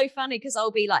 and it's so funny because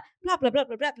I'll be like blah blah blah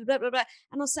blah blah blah blah blah,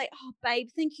 and I'll say, oh babe,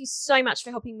 thank you so much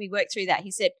for helping me work through that.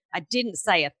 He said, I didn't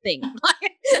say a thing.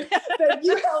 But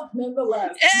you helped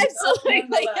nonetheless.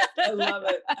 Absolutely. I love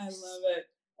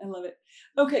it.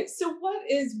 Okay, so what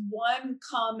is one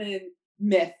common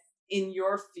myth in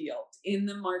your field, in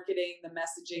the marketing, the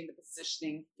messaging, the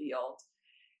positioning field,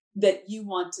 that you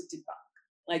want to debunk?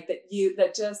 That you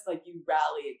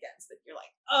rally against, that you're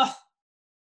like, oh.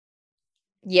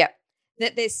 Yeah.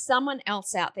 That there's someone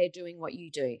else out there doing what you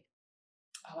do.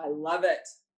 Oh, I love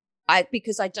it.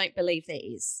 Because I don't believe there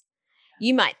is.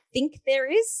 You might think there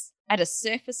is at a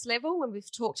surface level, when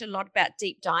we've talked a lot about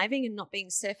deep diving and not being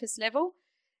surface level.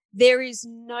 There is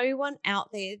no one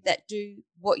out there that do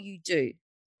what you do,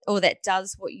 or that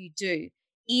does what you do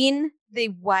in the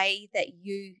way that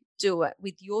you do it,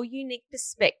 with your unique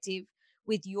perspective,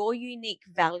 with your unique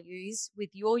values, with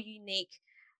your unique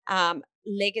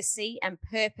legacy and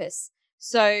purpose.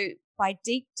 So by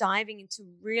deep diving into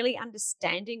really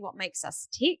understanding what makes us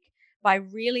tick, by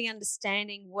really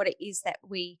understanding what it is that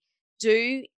we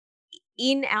do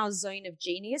in our zone of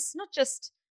genius, not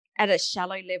just at a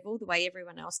shallow level the way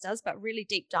everyone else does, but really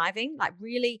deep diving,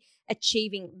 really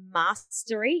achieving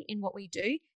mastery in what we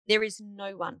do. There is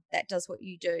no one that does what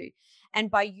you do. And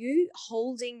by you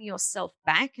holding yourself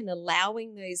back and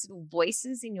allowing those little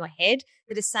voices in your head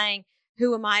that are saying,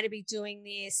 who am I to be doing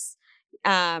this?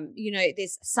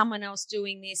 There's someone else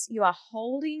doing this. You are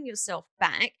holding yourself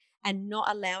back and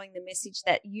not allowing the message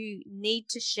that you need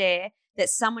to share, that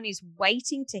someone is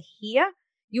waiting to hear.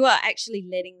 You are actually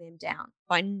letting them down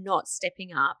by not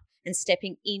stepping up and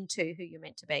stepping into who you're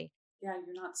meant to be. Yeah,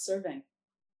 you're not serving.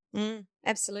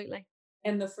 Absolutely.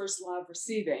 And the first law of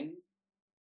receiving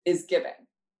is giving.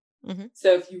 Mm-hmm.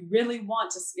 So if you really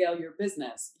want to scale your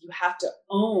business, you have to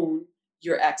own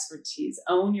your expertise,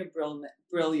 own your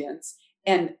brilliance,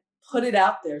 and put it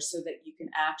out there so that you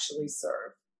can actually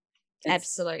serve. It's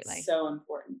absolutely. So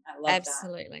important. I love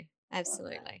absolutely. that.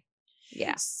 Absolutely.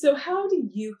 Yeah. So how do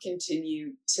you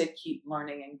continue to keep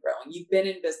learning and growing? You've been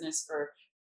in business for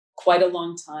quite a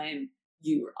long time.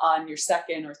 You're on your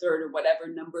second or third or whatever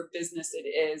number of business it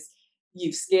is.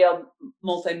 You've scaled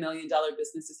multi-million-dollar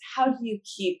businesses. How do you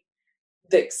keep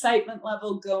the excitement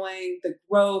level going, the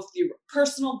growth, your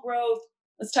personal growth?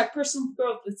 Let's talk personal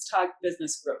growth. Let's talk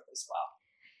business growth as well.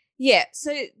 Yeah.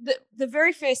 So the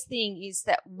very first thing is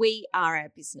that we are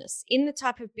our business. In the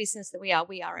type of business that we are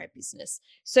our business.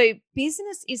 So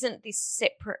business isn't this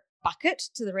separate bucket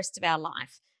to the rest of our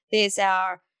life. There's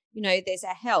our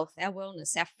health, our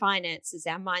wellness, our finances,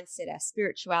 our mindset, our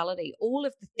spirituality, all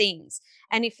of the things.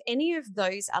 And if any of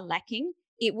those are lacking,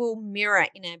 it will mirror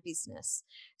in our business.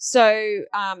 So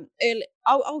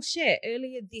I'll share,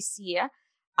 earlier this year,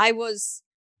 I was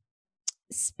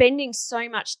spending so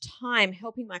much time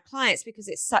helping my clients because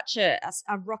it's such a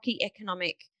rocky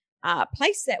economic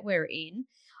place that we're in,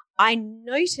 I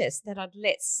noticed that I'd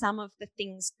let some of the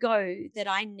things go that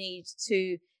I need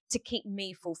to keep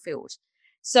me fulfilled.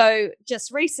 So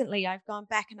just recently, I've gone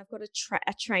back and I've got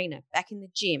a trainer back in the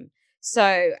gym.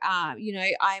 So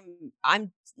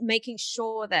I'm making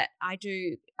sure that I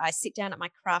sit down at my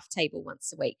craft table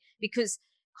once a week because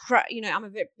I'm a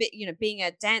bit being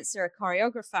a dancer, a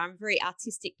choreographer. I'm a very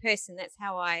artistic person. That's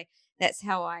how I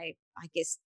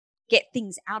guess get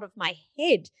things out of my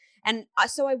head. And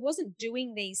so I wasn't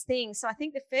doing these things. So I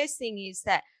think the first thing is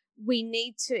that we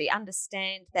need to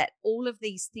understand that all of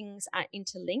these things are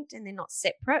interlinked and they're not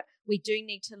separate. We do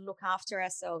need to look after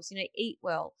ourselves, eat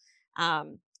well,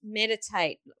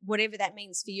 meditate, whatever that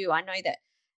means for you. I know that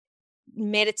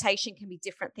meditation can be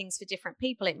different things for different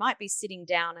people. It might be sitting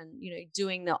down and,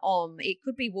 doing the Om. It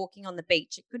could be walking on the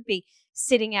beach. It could be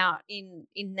sitting out in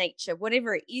nature,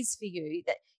 whatever it is for you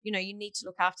that, you need to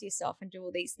look after yourself and do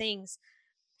all these things.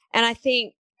 And I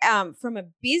think from a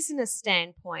business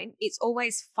standpoint, it's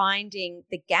always finding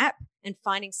the gap and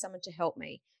finding someone to help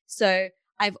me. So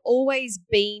I've always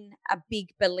been a big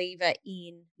believer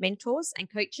in mentors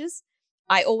and coaches.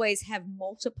 I always have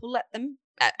multiple at them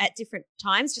at different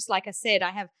times. Just like I said,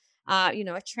 I have,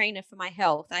 a trainer for my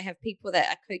health. I have people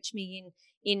that coach me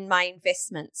in my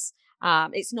investments.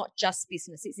 It's not just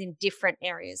business; it's in different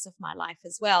areas of my life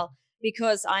as well.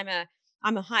 Because I'm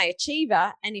a high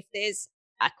achiever, and if there's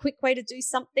a quick way to do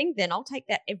something, then I'll take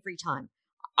that every time.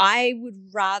 I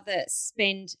would rather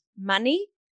spend money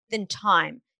than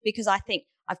time because I think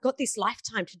I've got this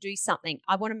lifetime to do something.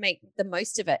 I want to make the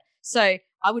most of it. So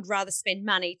I would rather spend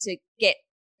money to get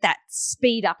that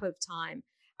speed up of time.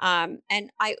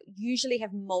 And I usually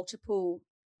have multiple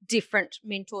different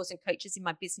mentors and coaches in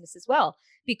my business as well,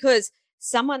 because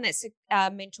someone that's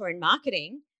a mentor in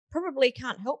marketing probably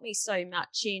can't help me so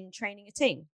much in training a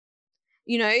team.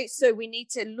 So we need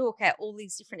to look at all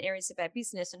these different areas of our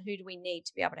business and who do we need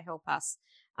to be able to help us.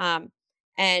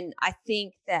 And I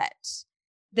think that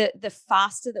the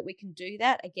faster that we can do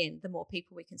that, again, the more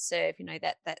people we can serve.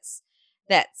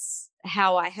 That's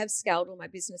how I have scaled all my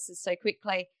businesses so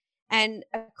quickly. And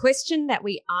a question that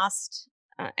we asked,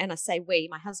 and I say we,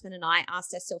 my husband and I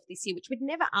asked ourselves this year, which we'd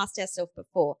never asked ourselves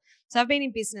before. So I've been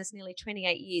in business nearly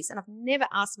 28 years, and I've never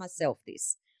asked myself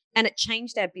this, and it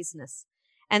changed our business.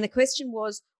 And the question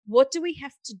was, what do we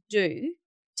have to do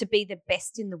to be the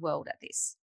best in the world at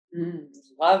this?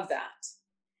 Love that.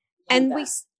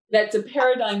 That's a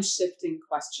paradigm shifting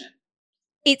question.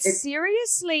 It's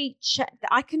seriously,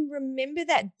 I can remember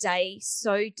that day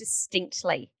so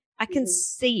distinctly. I can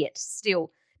see it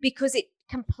still because it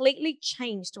completely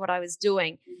changed what I was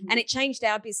doing. And it changed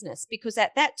our business because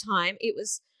at that time it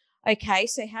was, okay,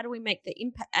 so how do we make the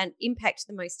impact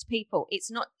the most people? It's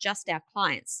not just our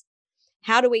clients.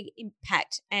 How do we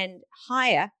impact and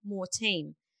hire more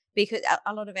team? Because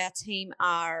a lot of our team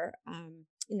are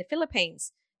in the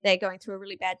Philippines. They're going through a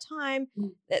really bad time.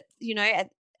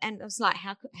 And I was like,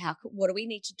 what do we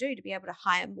need to do to be able to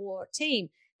hire more team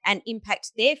and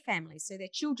impact their families so their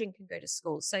children can go to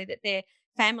school, so that their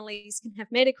families can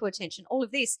have medical attention? All of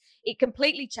this, it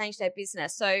completely changed our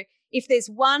business. So if there's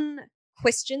one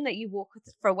question that you walk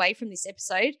away from this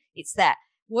episode, it's that.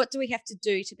 What do we have to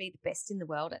do to be the best in the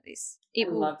world at this? I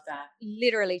love that.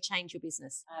 Literally change your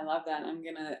business. I love that. I'm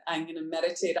gonna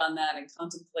meditate on that and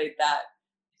contemplate that.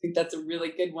 I think that's a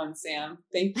really good one, Sam.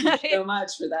 Thank you so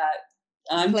much for that.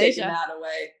 I'm taking that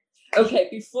away. Okay,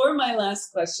 before my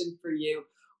last question for you,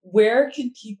 where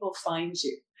can people find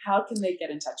you? How can they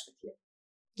get in touch with you?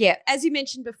 Yeah, as you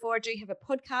mentioned before, I do have a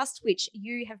podcast, which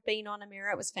you have been on,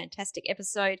 Amira. It was a fantastic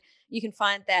episode. You can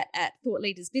find that at Thought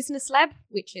Leaders Business Lab,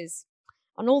 which is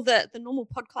on all the normal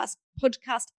podcast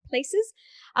places.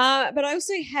 But I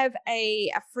also have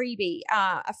a freebie,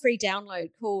 a free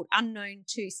download called Unknown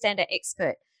to Standout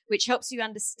Expert, which helps you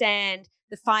understand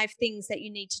the 5 things that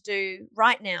you need to do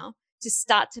right now to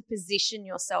start to position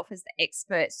yourself as the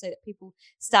expert so that people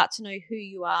start to know who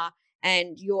you are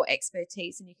and your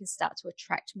expertise, and you can start to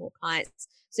attract more clients.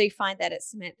 So you find that at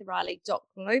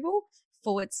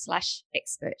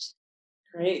samanthariley.global/expert.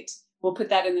 Great. We'll put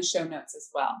that in the show notes as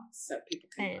well so people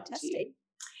can find you.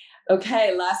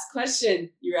 Okay, last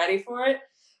question. You ready for it?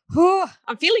 Oh,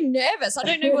 I'm feeling nervous. I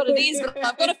don't know what it is, but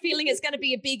I've got a feeling it's going to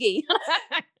be a biggie.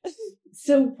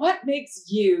 So what makes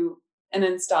you an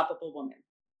unstoppable woman?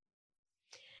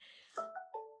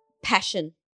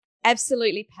 Passion.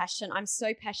 Absolutely passion. I'm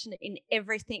so passionate in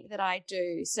everything that I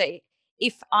do. So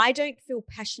if I don't feel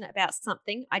passionate about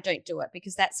something, I don't do it,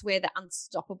 because that's where the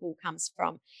unstoppable comes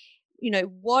from.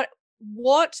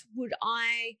 What would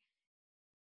I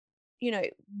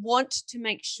want to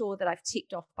make sure that I've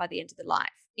ticked off by the end of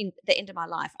my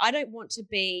life. I don't want to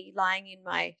be lying in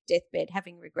my deathbed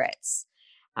having regrets.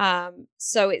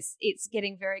 So it's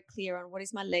getting very clear on what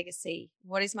is my legacy,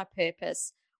 what is my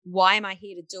purpose, why am I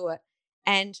here to do it,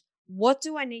 and what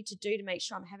do I need to do to make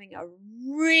sure I'm having a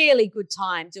really good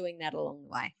time doing that along the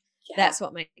way. Yeah. That's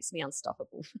what makes me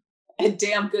unstoppable. A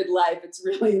damn good life. It's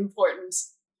really important.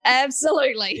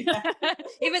 Absolutely. If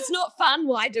it's not fun,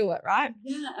 why do it, right?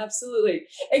 Yeah, absolutely.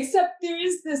 Except there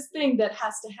is this thing that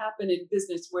has to happen in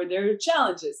business where there are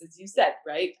challenges, as you said,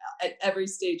 right? At every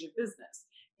stage of business.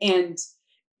 And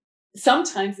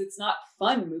sometimes it's not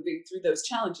fun moving through those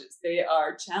challenges. They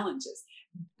are challenges.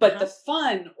 But the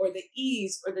fun or the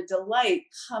ease or the delight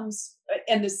comes,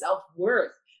 and the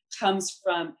self-worth comes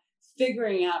from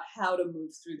figuring out how to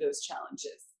move through those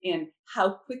challenges and how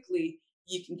quickly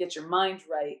you can get your mind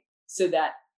right so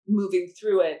that moving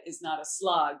through it is not a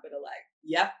slog, but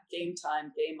yep, game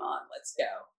time, game on, let's go.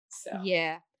 So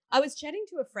yeah, I was chatting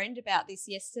to a friend about this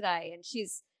yesterday, and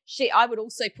I would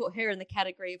also put her in the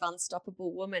category of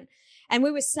unstoppable woman. And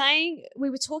we were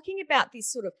talking about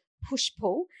this sort of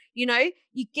push-pull. You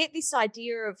get this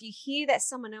idea of, you hear that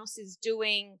someone else is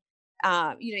doing,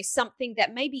 something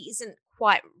that maybe isn't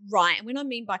quite right. And when I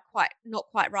mean by not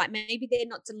quite right, maybe they're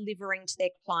not delivering to their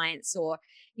clients, or,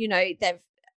 they've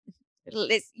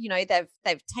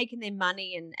taken their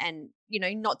money and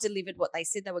not delivered what they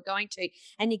said they were going to.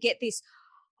 And you get this,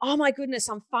 oh my goodness,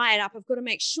 I'm fired up. I've got to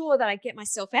make sure that I get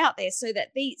myself out there so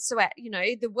that the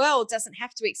world doesn't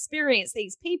have to experience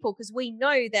these people, because we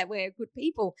know that we're good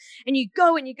people. And you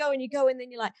go and you go and you go, and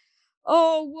then you're like,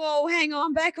 oh, whoa, hang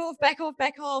on, back off.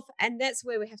 And that's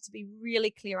where we have to be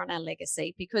really clear on our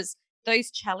legacy, because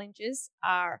those challenges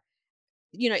are,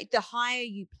 the higher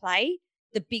you play,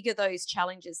 the bigger those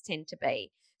challenges tend to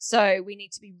be. So we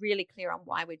need to be really clear on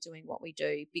why we're doing what we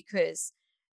do, because,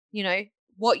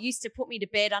 what used to put me to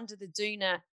bed under the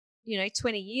doona,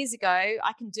 20 years ago,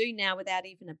 I can do now without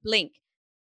even a blink.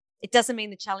 It doesn't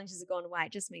mean the challenges have gone away.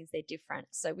 It just means they're different.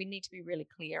 So we need to be really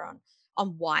clear on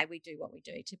why we do what we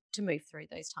do to move through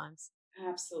those times.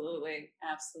 Absolutely.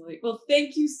 Well,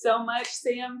 thank you so much,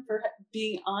 Sam, for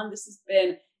being on. This has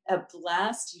been a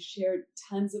blast. You shared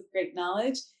tons of great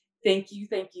knowledge. Thank you.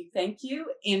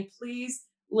 And please,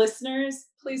 listeners,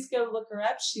 please go look her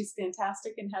up. She's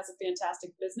fantastic and has a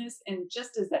fantastic business, and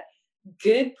just is a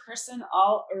good person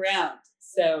all around.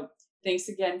 So thanks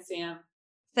again, Sam.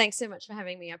 Thanks so much for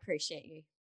having me. I appreciate you.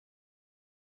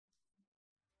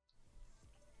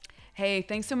 Hey,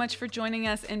 thanks so much for joining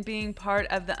us and being part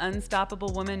of the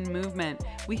Unstoppable Woman movement.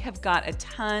 We have got a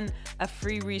ton of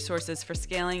free resources for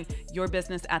scaling your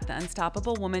business at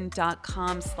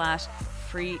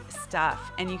theunstoppablewoman.com/free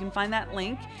stuff. And you can find that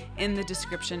link in the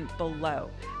description below.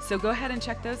 So go ahead and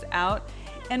check those out.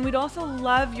 And we'd also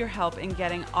love your help in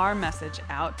getting our message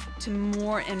out to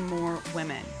more and more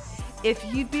women. If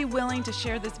you'd be willing to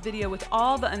share this video with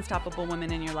all the unstoppable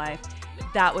women in your life,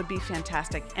 that would be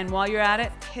fantastic. And while you're at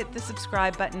it, hit the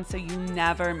subscribe button so you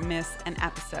never miss an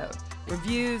episode.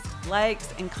 Reviews,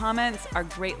 likes, and comments are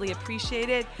greatly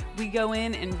appreciated. We go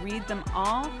in and read them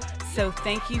all. So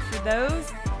thank you for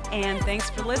those. And thanks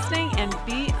for listening, and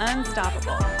be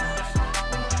unstoppable.